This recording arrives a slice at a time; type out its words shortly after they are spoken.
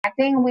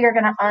subtracting, we are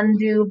going to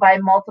undo by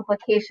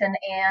multiplication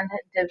and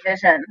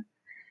division.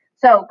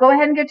 So go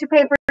ahead and get your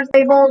papers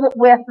labeled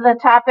with the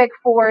topic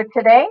for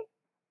today.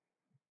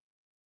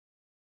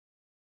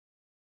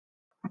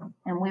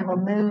 And we will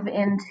move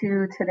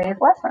into today's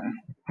lesson.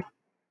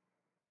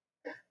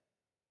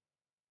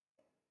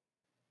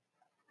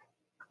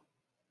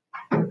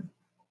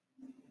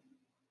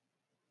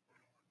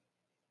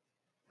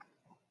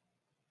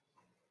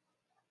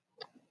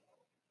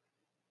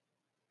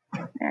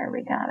 There,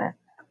 we got it.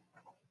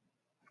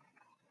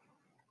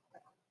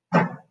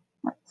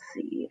 Let's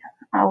see,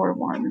 hour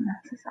one.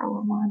 This is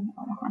hour one,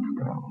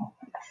 Alejandro.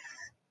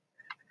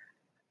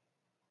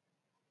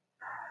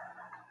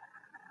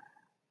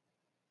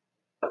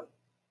 Yes.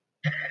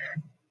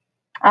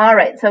 All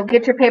right, so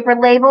get your paper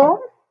labeled.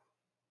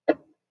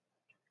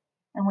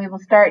 And we will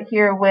start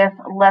here with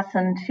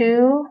lesson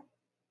 2.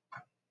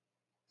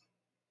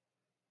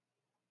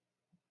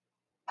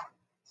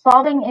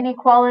 Solving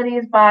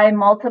inequalities by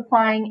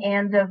multiplying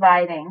and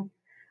dividing.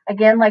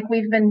 Again, like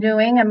we've been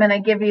doing, I'm going to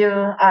give you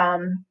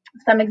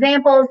some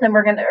examples, and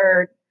we're going to,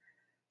 or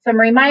some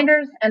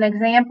reminders, an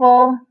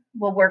example.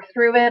 We'll work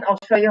through it. I'll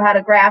show you how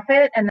to graph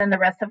it, and then the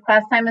rest of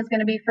class time is going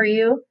to be for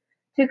you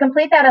to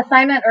complete that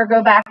assignment or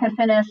go back and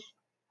finish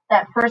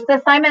that first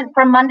assignment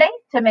from Monday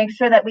to make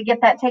sure that we get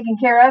that taken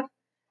care of.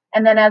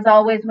 And then, as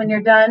always, when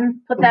you're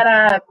done, put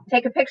that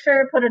take a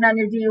picture, put it on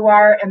your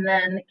DUR, and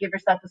then give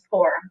yourself a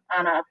score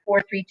on a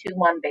 4, 3, 2,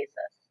 1 basis.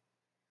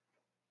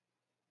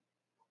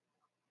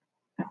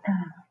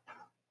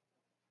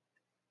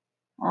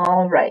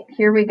 All right,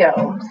 here we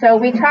go. So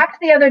we talked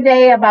the other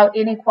day about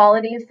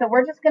inequalities. So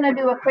we're just going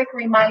to do a quick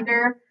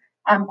reminder,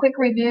 quick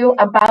review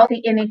about the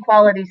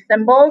inequality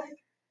symbols.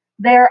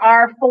 There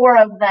are 4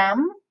 of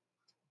them.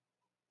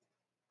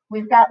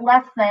 We've got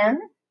less than.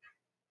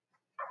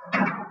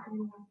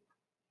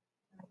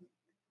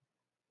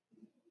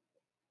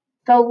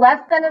 So less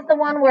than is the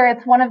one where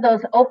it's one of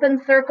those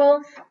open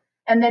circles,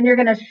 and then you're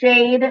going to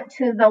shade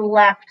to the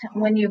left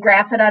when you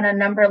graph it on a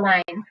number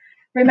line.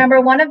 Remember,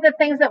 one of the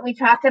things that we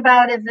talked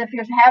about is if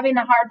you're having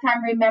a hard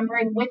time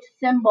remembering which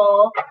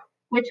symbol,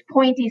 which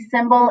pointy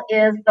symbol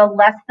is the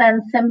less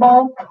than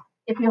symbol,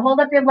 if you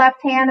hold up your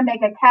left hand and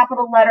make a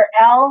capital letter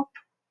L,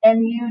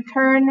 and you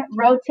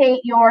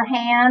rotate your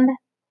hand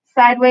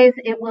sideways,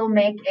 it will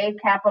make a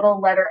capital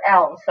letter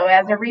L. So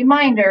as a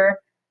reminder,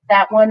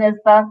 that one is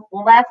the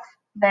less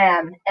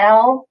than.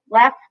 L,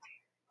 left,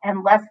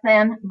 and less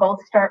than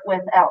both start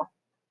with L.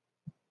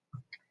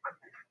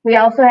 We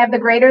also have the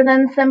greater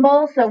than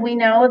symbol, so we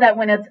know that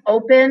when it's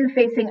open,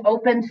 facing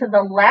open to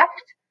the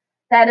left,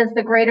 that is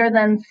the greater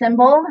than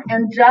symbol.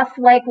 And just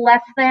like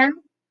less than,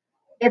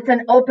 it's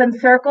an open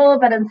circle,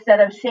 but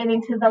instead of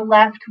shading to the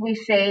left, we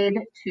shade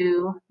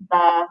to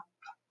the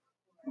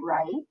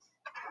right.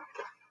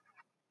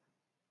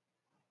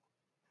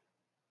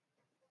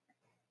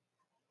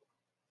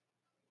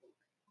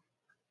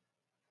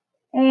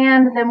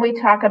 And then we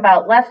talk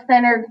about less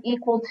than or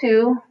equal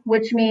to,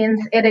 which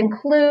means it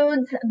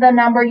includes the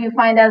number you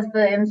find as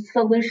the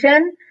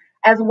solution,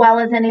 as well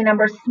as any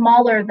number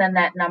smaller than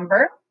that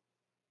number.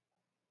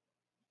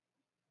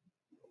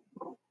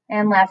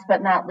 And last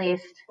but not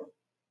least,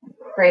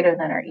 greater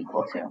than or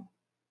equal to.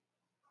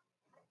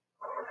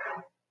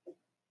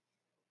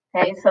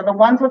 Okay, so the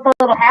ones with the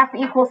little half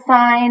equal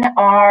sign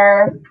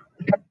are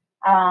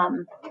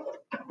the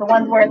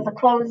ones where it's a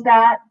closed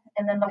dot,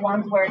 and then the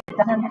ones where it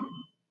doesn't have.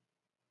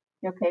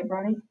 You okay,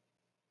 Brody?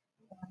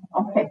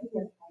 Okay.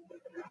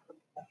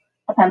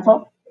 A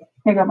pencil?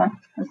 Here you go, man.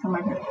 There's some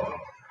right here.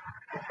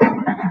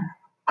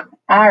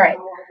 All right.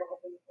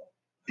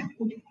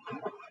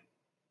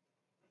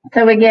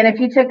 So again, if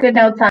you took good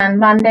notes on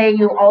Monday,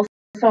 you also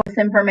have this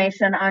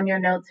information on your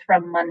notes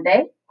from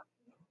Monday.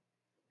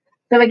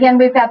 So again,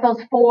 we've got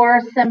those 4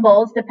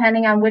 symbols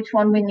depending on which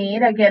one we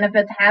need. Again, if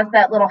it has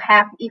that little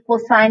half equal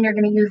sign, you're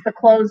going to use the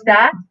closed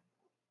dot.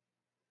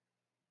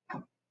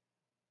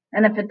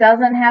 And if it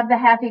doesn't have the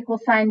half equal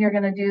sign, you're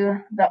going to do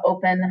the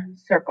open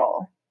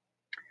circle.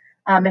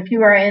 If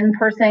you are in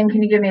person,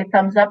 can you give me a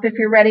thumbs up if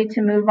you're ready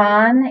to move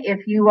on?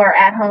 If you are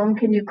at home,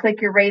 can you click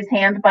your raise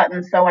hand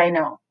button so I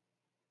know?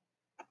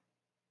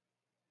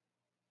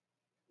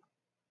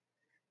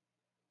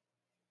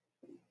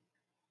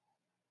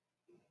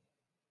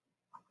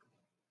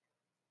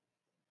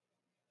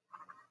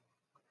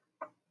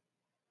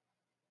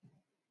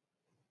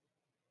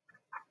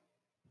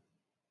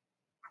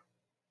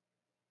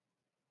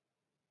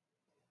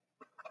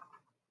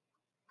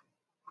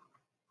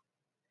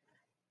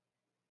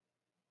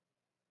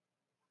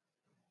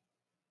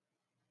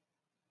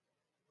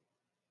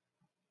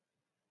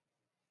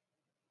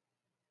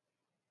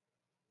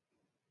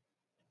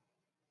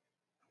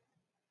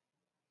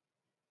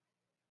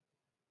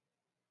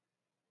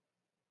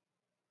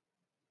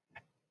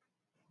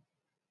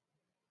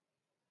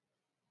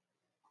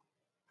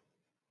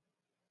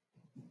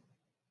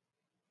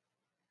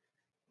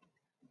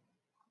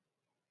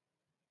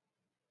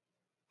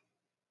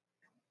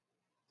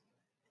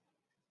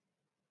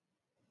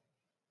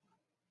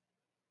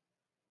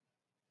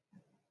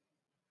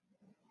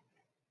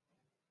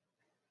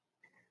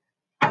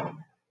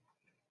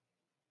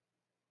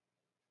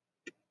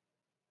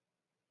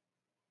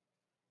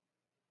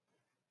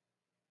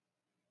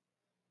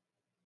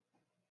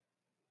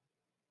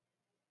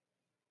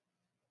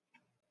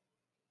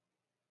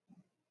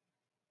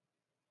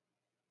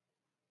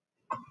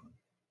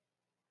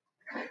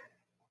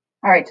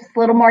 All right, just a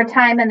little more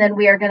time and then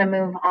we are going to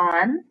move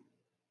on.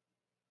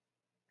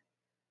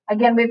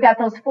 Again, we've got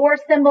those four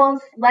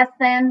symbols: less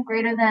than,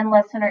 greater than,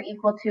 less than or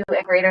equal to,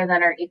 and greater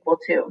than or equal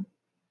to.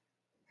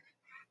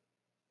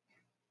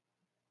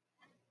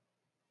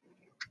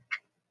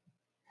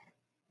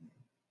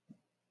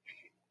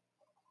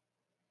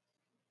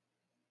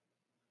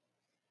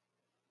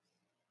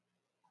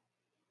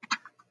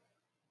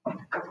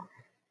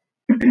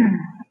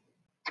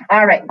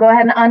 All right, go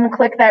ahead and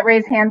unclick that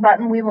raise hand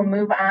button. We will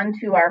move on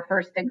to our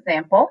first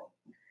example.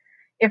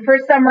 If for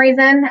some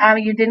reason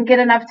you didn't get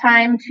enough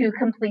time to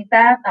complete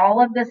that,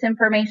 all of this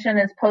information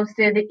is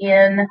posted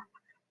in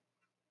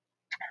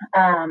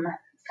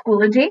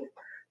Schoology,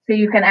 so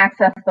you can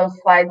access those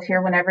slides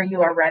here whenever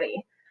you are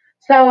ready.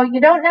 So you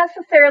don't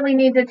necessarily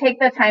need to take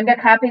the time to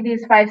copy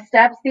these 5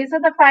 steps. These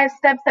are the 5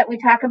 steps that we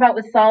talk about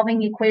with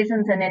solving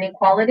equations and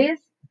inequalities.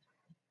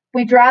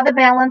 We draw the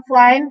balance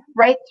line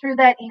right through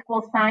that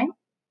equal sign.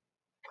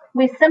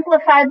 We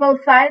simplify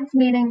both sides,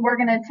 meaning we're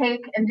going to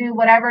take and do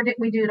whatever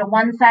we do to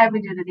one side, we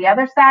do to the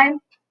other side.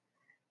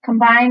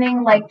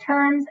 Combining like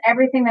terms,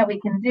 everything that we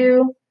can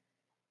do.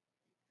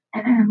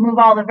 Move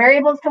all the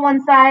variables to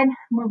one side,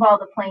 move all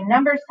the plain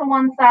numbers to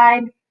one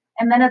side,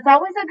 and then it's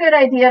always a good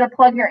idea to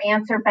plug your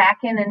answer back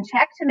in and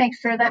check to make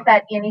sure that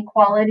that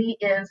inequality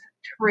is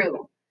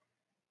true.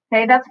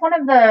 Okay, that's one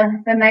of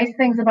the nice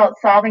things about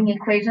solving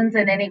equations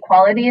and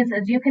inequalities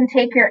is you can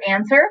take your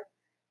answer,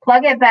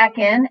 plug it back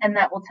in, and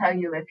that will tell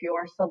you if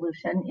your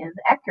solution is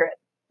accurate.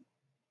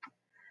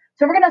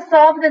 So we're going to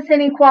solve this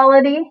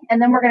inequality,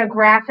 and then we're going to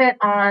graph it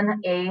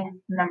on a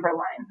number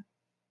line.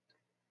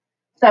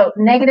 So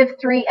negative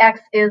 3x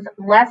is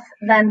less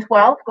than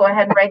 12. Go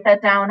ahead and write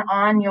that down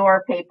on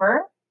your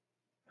paper.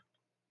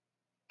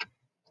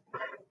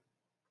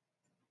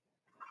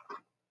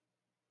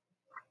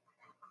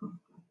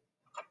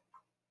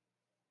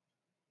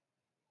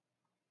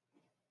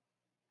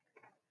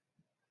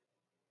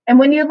 And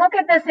when you look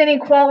at this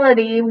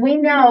inequality, we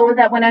know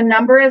that when a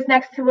number is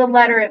next to a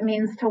letter, it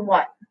means to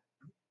what?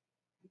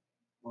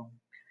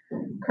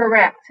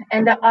 Correct.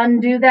 And to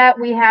undo that,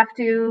 we have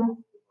to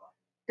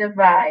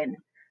divide.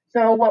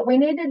 So what we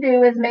need to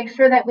do is make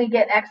sure that we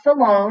get x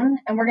alone,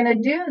 and we're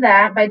going to do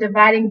that by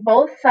dividing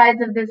both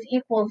sides of this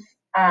equals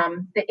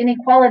the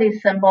inequality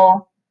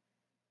symbol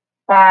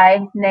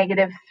by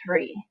negative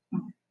 3.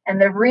 And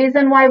the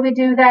reason why we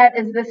do that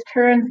is this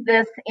turns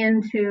this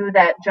into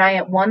that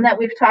giant 1 that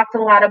we've talked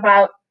a lot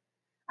about.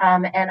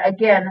 And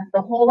again,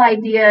 the whole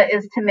idea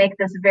is to make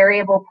this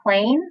variable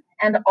plain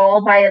and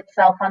all by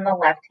itself on the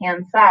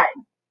left-hand side.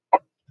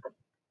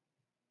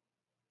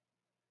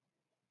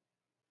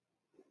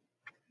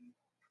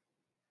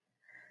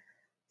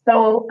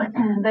 So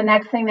the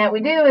next thing that we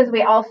do is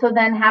we also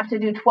then have to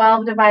do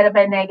 12 divided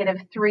by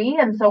negative 3.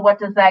 And so what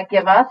does that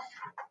give us?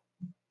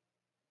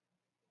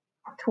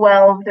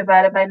 12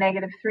 divided by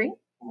negative 3?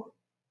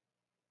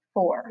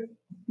 4.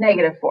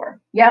 Negative 4.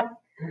 Yep.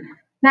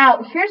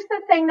 Now, here's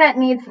the thing that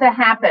needs to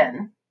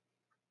happen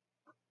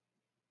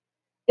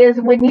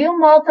is when you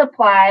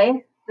multiply,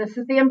 this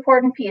is the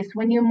important piece,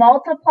 when you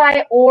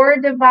multiply or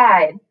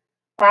divide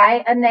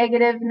by a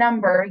negative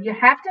number, you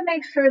have to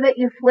make sure that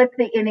you flip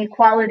the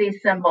inequality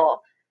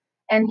symbol.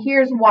 And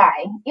here's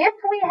why. If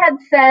we had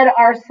said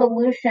our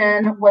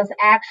solution was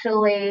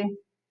actually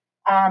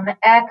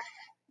x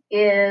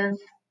is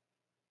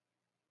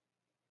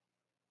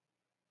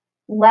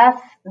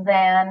less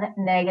than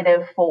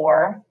negative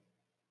 4,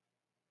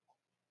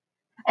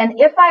 and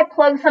if I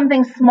plug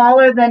something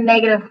smaller than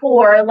negative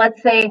 4,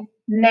 let's say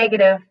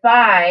negative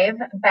 5,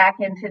 back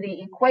into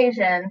the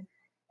equation,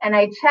 and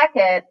I check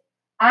it,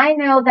 I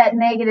know that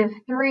negative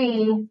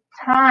 3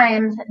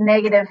 times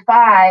negative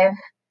 5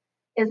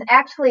 is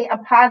actually a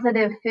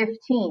positive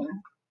 15.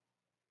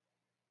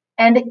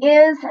 And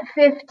is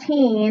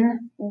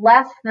 15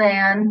 less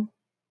than,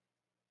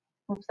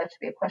 oops, that should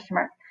be a question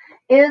mark.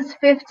 Is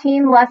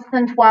 15 less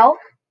than 12?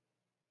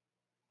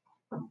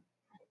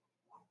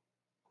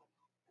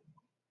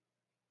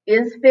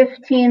 Is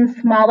 15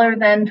 smaller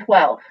than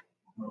 12?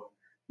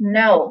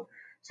 No.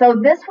 So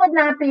this would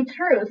not be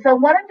true. So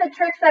one of the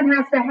tricks that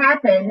has to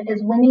happen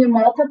is when you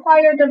multiply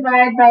or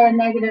divide by a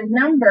negative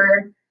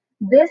number,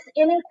 this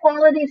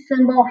inequality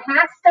symbol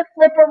has to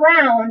flip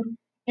around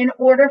in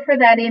order for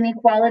that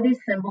inequality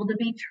symbol to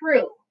be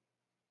true.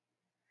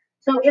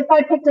 So if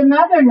I picked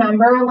another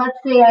number, let's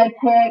say I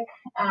pick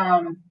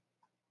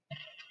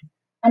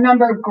a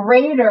number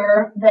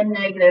greater than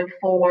negative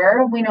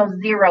 4. We know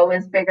 0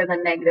 is bigger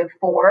than negative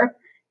 4.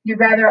 You'd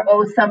rather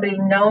owe somebody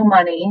no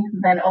money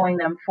than owing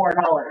them $4.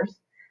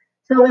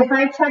 So if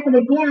I check it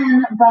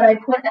again, but I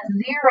put a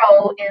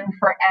 0 in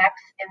for x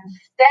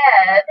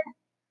instead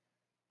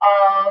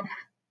of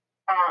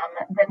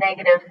the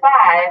negative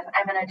 5,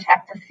 I'm going to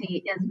check to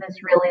see, is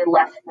this really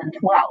less than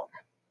 12?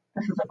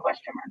 This is a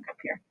question mark up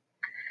here.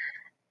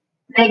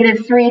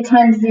 Negative 3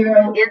 times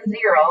 0 is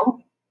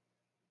 0.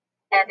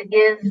 And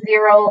is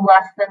 0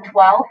 less than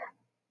 12?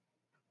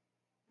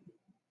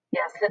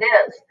 Yes, it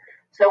is.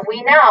 So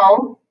we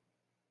know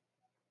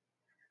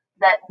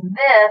that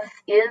this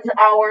is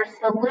our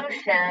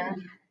solution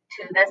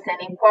to this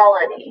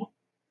inequality.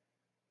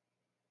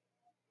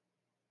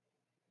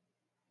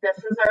 This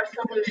is our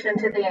solution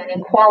to the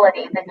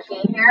inequality. The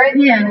key here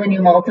again, when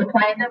you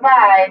multiply and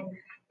divide,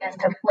 is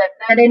to flip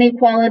that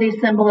inequality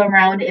symbol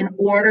around in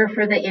order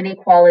for the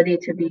inequality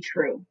to be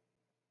true.